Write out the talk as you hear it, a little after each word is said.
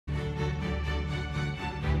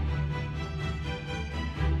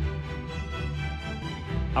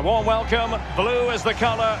A warm welcome. Blue is the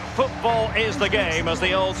colour, football is the game, as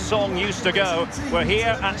the old song used to go. We're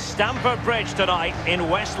here at Stamford Bridge tonight in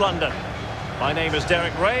West London. My name is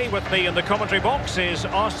Derek Ray. With me in the commentary box is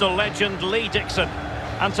Arsenal legend Lee Dixon.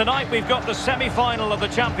 And tonight we've got the semi-final of the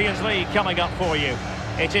Champions League coming up for you.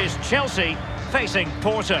 It is Chelsea facing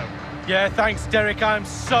Porto. Yeah, thanks, Derek. I'm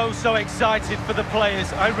so excited for the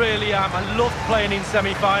players. I really am. I love playing in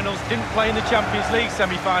semi-finals. Didn't play in the Champions League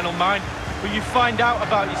semi-final, mind. But you find out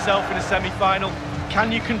about yourself in a semi-final.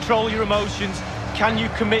 Can you control your emotions? Can you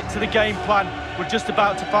commit to the game plan? We're just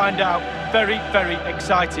about to find out. Very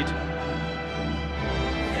excited.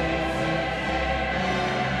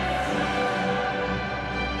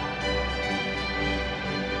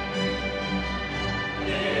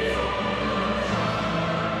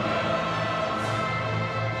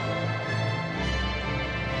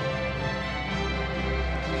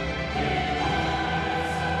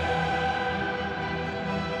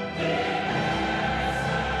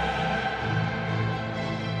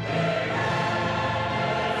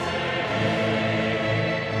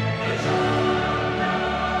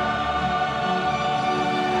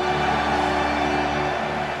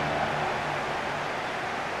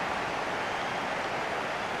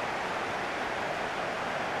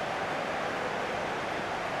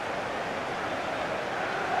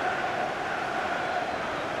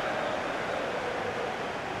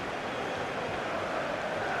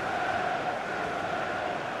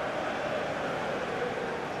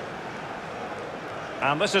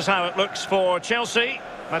 And this is how it looks for Chelsea.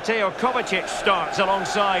 Mateo Kovacic starts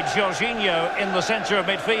alongside Jorginho in the centre of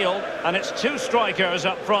midfield. And it's two strikers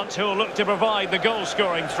up front who will look to provide the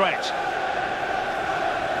goal-scoring threat.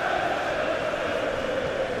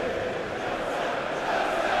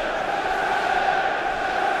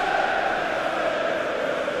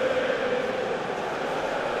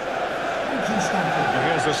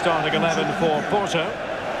 Here's the starting 11 for Porto.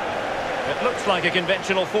 It looks like a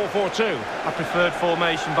conventional 4-4-2. A preferred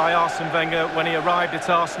formation by Arsene Wenger when he arrived at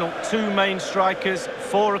Arsenal. Two main strikers,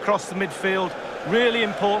 four across the midfield. Really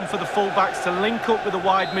important for the fullbacks to link up with the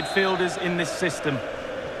wide midfielders in this system.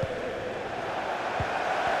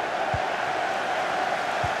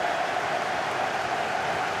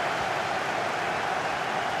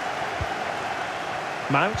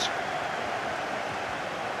 Mount.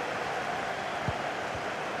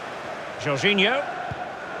 Jorginho.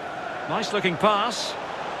 Nice looking pass.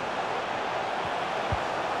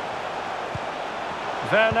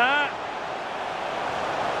 Werner.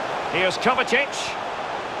 Here's Kovacic.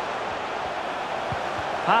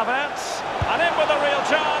 Havertz. And in with a real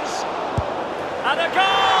chance. And a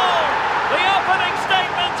goal! The opening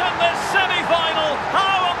statement in this semi-final.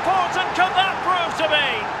 How important could that prove to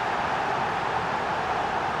be?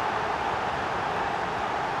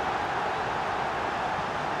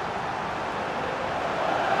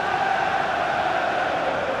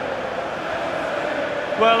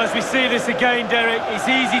 Well, as we see this again, Derek, it's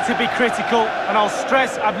easy to be critical, and I'll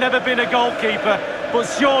stress I've never been a goalkeeper, but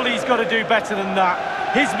surely he's got to do better than that.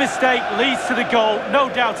 His mistake leads to the goal,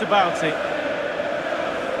 no doubt about it.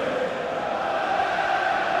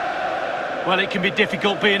 Well, it can be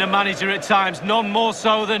difficult being a manager at times, none more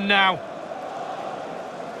so than now.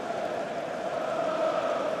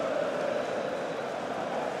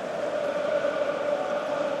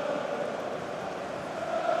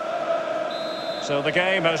 So the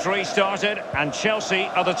game has restarted and Chelsea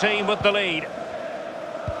are the team with the lead.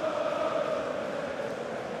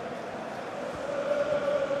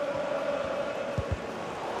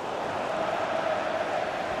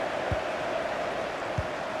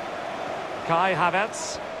 Kai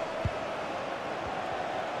Havertz.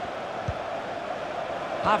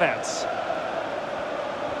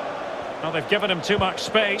 Well, they've given him too much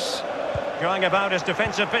space. Going about his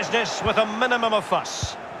defensive business with a minimum of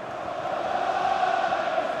fuss.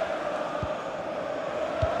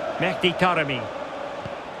 Mehdi Taremi.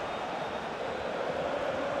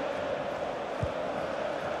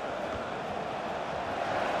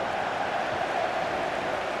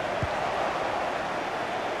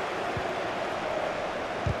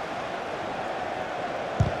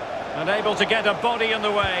 Unable to get a body in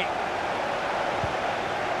the way.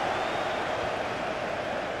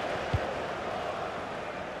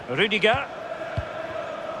 Rudiger.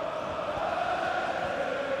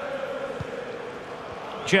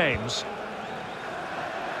 James.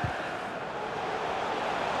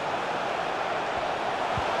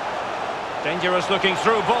 Dangerous looking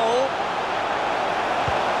through ball.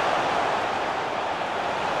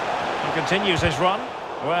 He continues his run.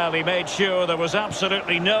 Well, he made sure there was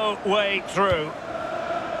absolutely no way through.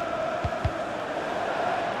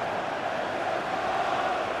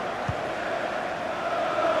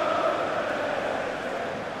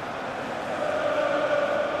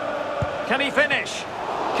 Can he finish?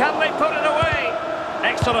 Can they put it away?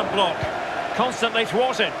 Excellent block. Constantly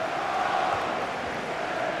thwarted.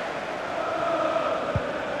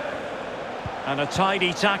 And a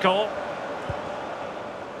tidy tackle.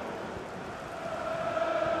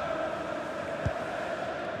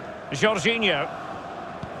 Jorginho.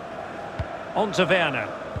 On to Werner.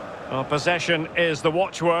 Well, possession is the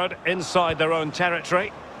watchword inside their own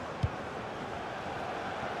territory.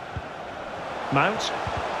 Mount.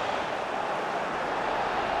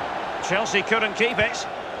 Chelsea couldn't keep it.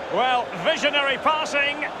 Well, visionary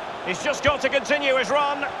passing. He's just got to continue his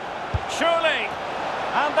run. Surely.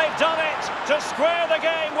 And they've done it to square the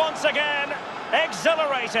game once again.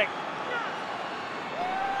 Exhilarating.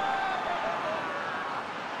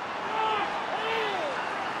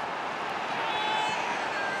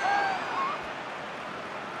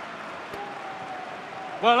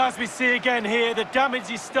 Well, as we see again here, the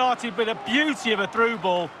damage is started with a beauty of a through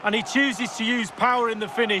ball, and he chooses to use power in the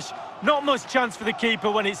finish. Not much chance for the keeper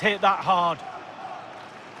when it's hit that hard.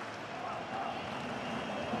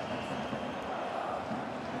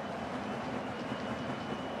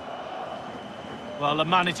 Well, the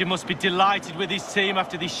manager must be delighted with his team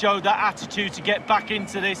after they showed that attitude to get back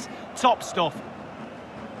into this. Top stuff.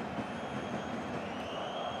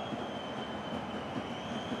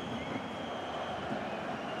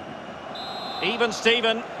 Even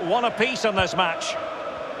Steven, one apiece in this match.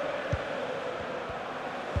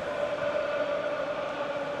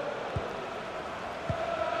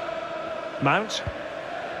 Mount.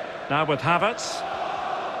 Now with Havertz.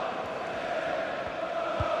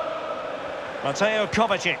 Mateo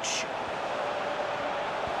Kovacic.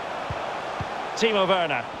 Timo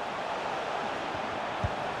Werner.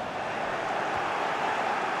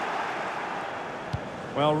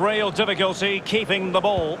 Well, real difficulty keeping the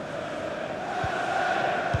ball.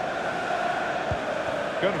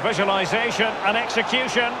 Good visualisation and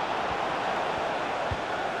execution.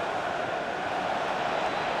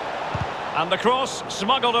 And the cross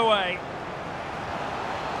smuggled away.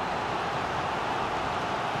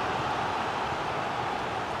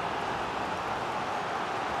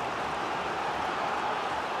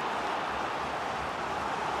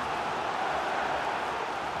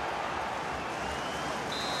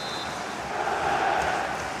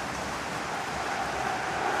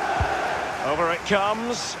 Over it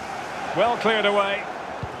comes. Well cleared away.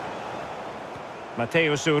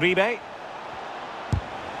 Mateus Uribe.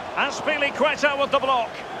 Azpilicueta with the block.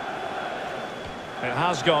 It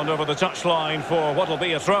has gone over the touchline for what will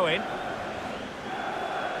be a throw-in.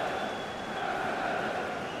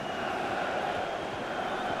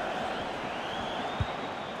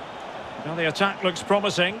 Now the attack looks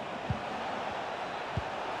promising.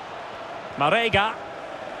 Marega.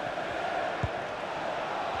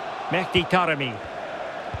 Mehdi Taremi.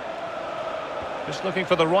 Just looking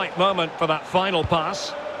for the right moment for that final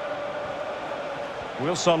pass.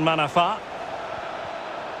 Wilson Manafa.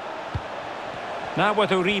 Now with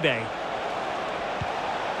Uribe.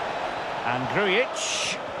 And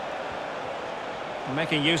Grujic.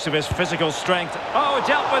 Making use of his physical strength. Oh,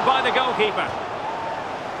 dealt with by the goalkeeper.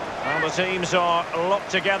 Well, the teams are locked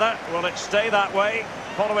together. Will it stay that way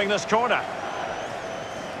following this corner?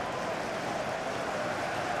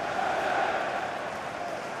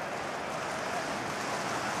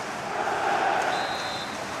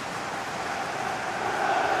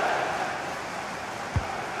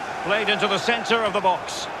 Played into the centre of the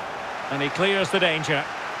box. And he clears the danger.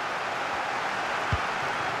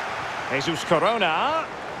 Jesus Corona.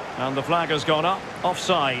 And the flag has gone up.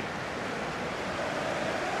 Offside.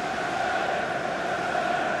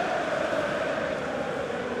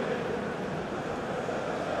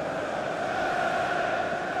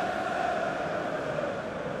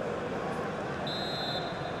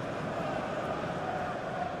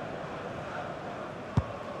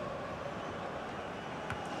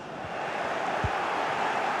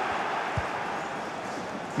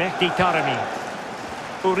 Mehdi Taremi.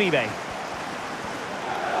 Uribe.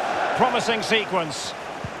 Promising sequence.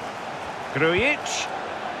 Grujic.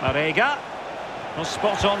 Marega. Well,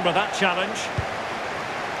 spot on with that challenge.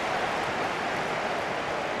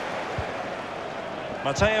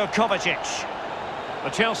 Mateo Kovacic. The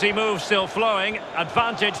Chelsea move still flowing.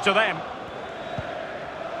 Advantage to them.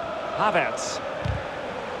 Havertz.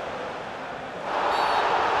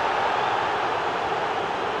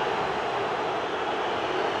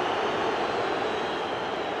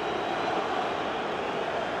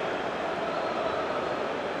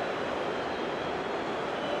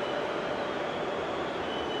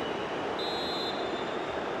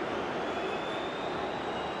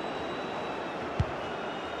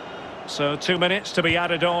 So 2 minutes to be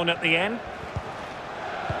added on at the end.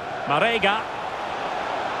 Marega.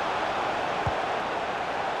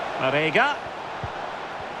 Marega.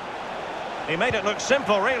 He made it look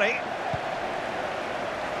simple, really.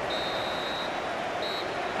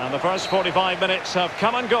 And the first 45 minutes have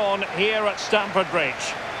come and gone here at Stamford Bridge.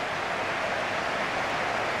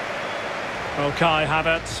 Well, Kai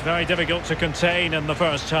Havertz, very difficult to contain in the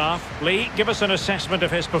first half. Lee, give us an assessment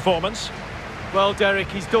of his performance. Well, Derek,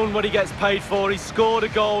 he's done what he gets paid for. He's scored a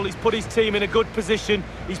goal, he's put his team in a good position.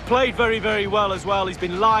 He's played very, very well as well. He's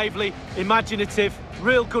been lively, imaginative,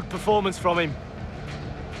 real good performance from him.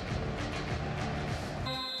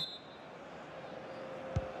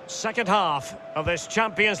 Second half of this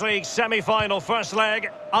Champions League semi-final first leg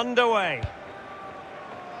underway.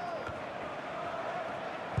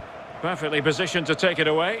 Perfectly positioned to take it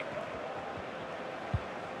away.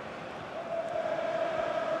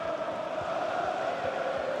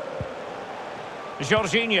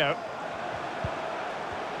 Jorginho.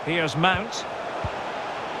 Here's Mount.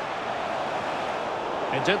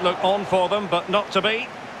 It did look on for them, but not to be.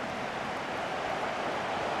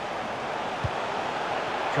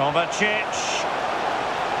 Kovacic.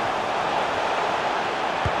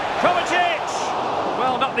 Kovacic!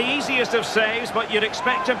 Well, not the easiest of saves, but you'd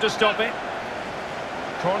expect him to stop it.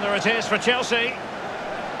 Corner it is for Chelsea.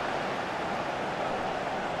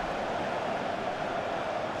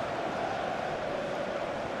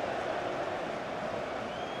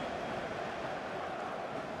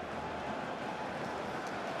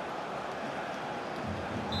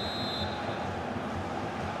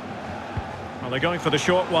 Well, they're going for the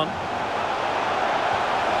short one.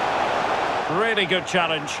 Really good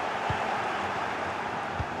challenge.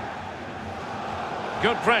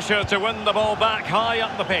 Good pressure to win the ball back high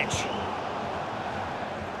up the pitch.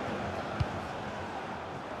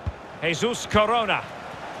 Jesus Corona.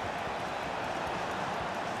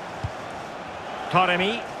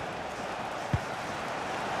 Taremi.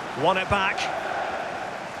 Won it back.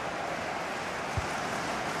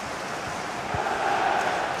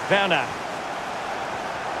 Werner.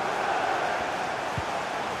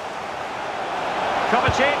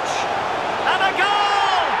 Kovacic. And a goal!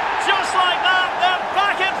 Just like that, they're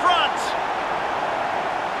back in front.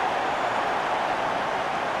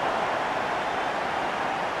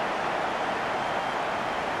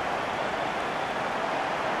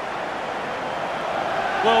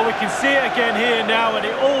 Well, we can see it again here now, and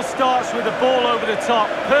it all starts with the ball over the top,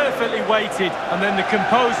 perfectly weighted, and then the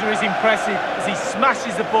composure is impressive as he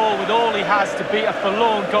smashes the ball with all he has to beat a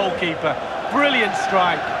forlorn goalkeeper. Brilliant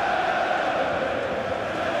strike.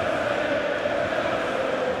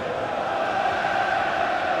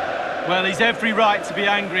 Well, he's every right to be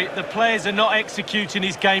angry. The players are not executing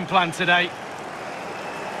his game plan today.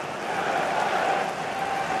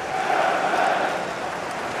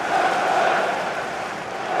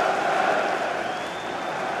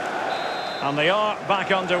 And they are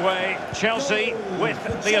back underway. Chelsea with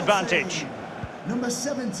the advantage. Number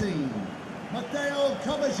 17, Mateo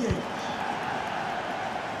Kovacic.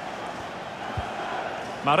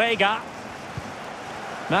 Marega.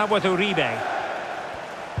 Now with Uribe.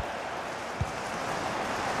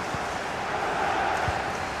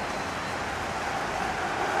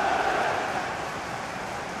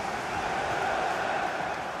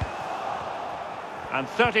 And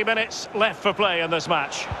 30 minutes left for play in this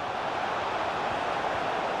match.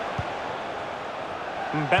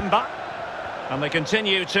 Mbemba. And they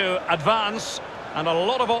continue to advance. And a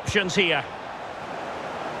lot of options here.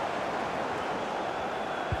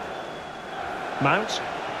 Mount.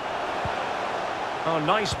 Oh,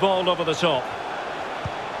 nice ball over the top.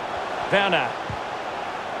 Werner.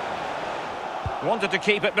 Wanted to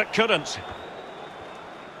keep it but couldn't.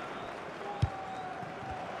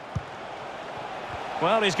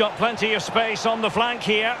 Well, he's got plenty of space on the flank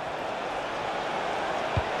here.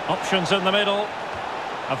 Options in the middle.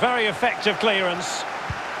 A very effective clearance.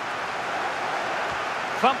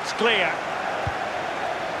 Thumped clear.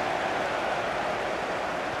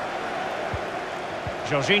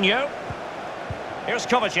 Jorginho. Here's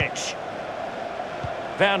Kovacic.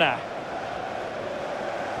 Werner.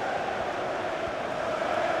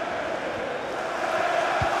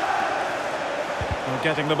 Well,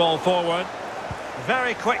 getting the ball forward.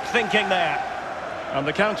 Very quick thinking there. And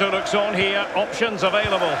the counter looks on here. Options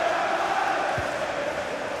available.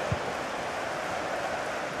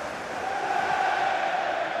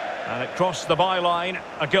 And it crossed the byline.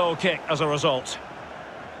 A goal kick as a result.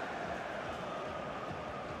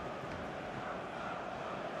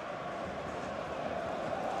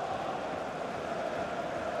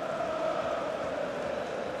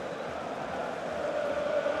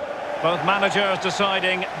 Both managers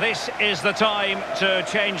deciding this is the time to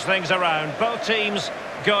change things around. Both teams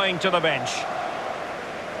going to the bench.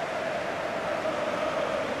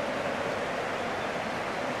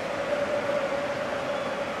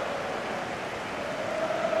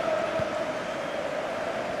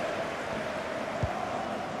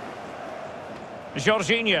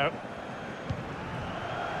 Jorginho.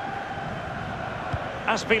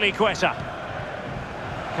 Azpilicueta.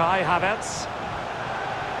 Kai Havertz.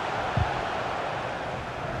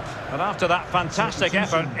 And after that fantastic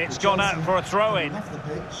effort, it's gone out for a throw-in. Off the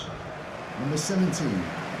pitch, number 17,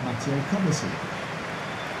 Matteo Kovacic.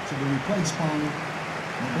 To be replaced by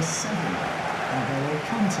number 7, N'Golo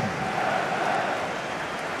Kante.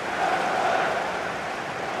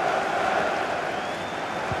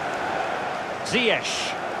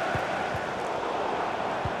 Ziyech.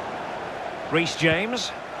 Reece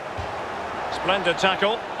James. Splendid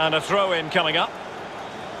tackle and a throw-in coming up.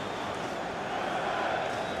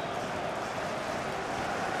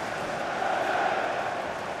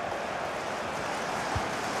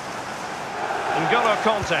 N'Golo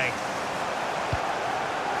Kante.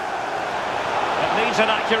 It needs an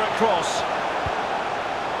accurate cross.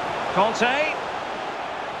 Kante.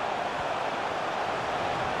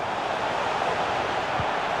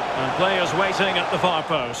 And players waiting at the far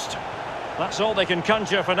post. That's all they can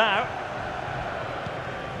conjure for now.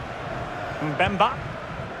 Mbemba.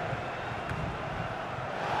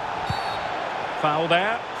 Foul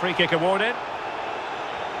there. Free kick awarded.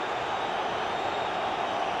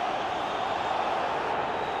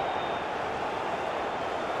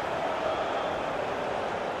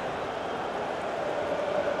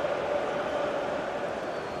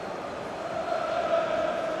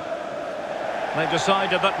 They've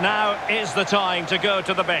decided that now is the time to go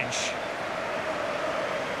to the bench.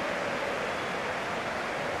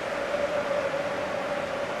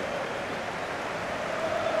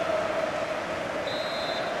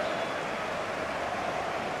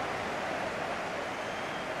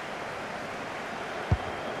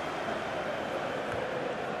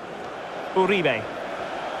 Uribe.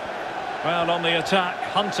 Well, on the attack,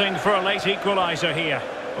 hunting for a late equaliser here.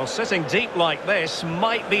 Well, sitting deep like this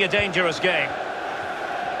might be a dangerous game.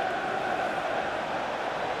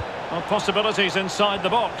 Well, possibilities inside the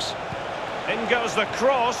box. In goes the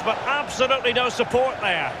cross, but absolutely no support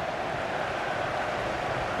there.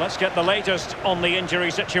 Let's get the latest on the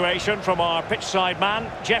injury situation from our pitchside man,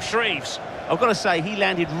 Jeff Shreves. I've got to say, he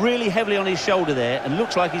landed really heavily on his shoulder there and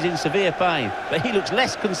looks like he's in severe pain. But he looks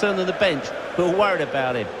less concerned than the bench, who are worried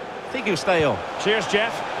about him. I think he'll stay on. Cheers,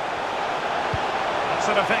 Jeff. That's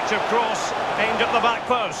an effective cross aimed at the back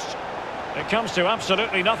post. It comes to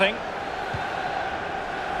absolutely nothing.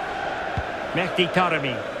 Mehdi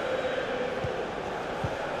Taremi.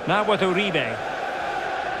 Now with Uribe.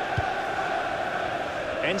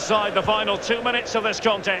 Inside the final 2 minutes of this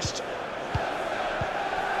contest.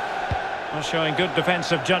 Well, showing good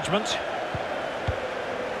defensive judgment.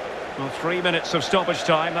 Well, 3 minutes of stoppage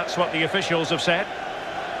time, that's what the officials have said.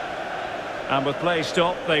 And with play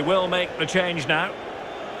stopped, they will make the change now.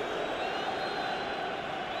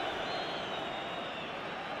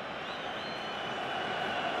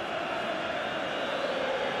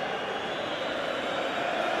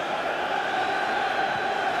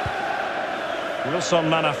 Wilson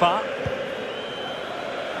Manafa.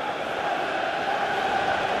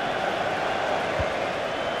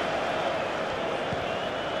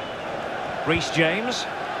 Reece James.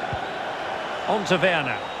 On to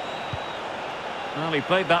Werner. Well, he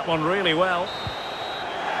played that one really well.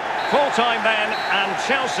 Full time then, and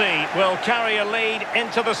Chelsea will carry a lead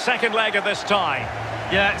into the second leg of this tie.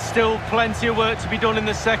 Yeah, still plenty of work to be done in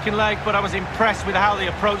the second leg, but I was impressed with how they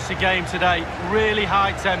approached the game today. Really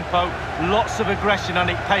high tempo, lots of aggression, and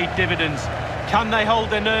it paid dividends. Can they hold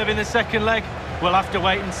their nerve in the second leg? We'll have to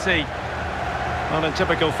wait and see. Well, in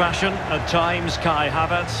typical fashion, at times Kai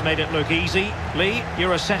Havertz made it look easy. Lee,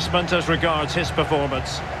 your assessment as regards his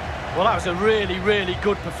performance? Well, that was a really, really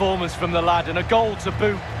good performance from the lad, and a goal to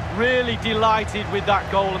boot. Really delighted with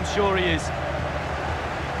that goal, I'm sure he is.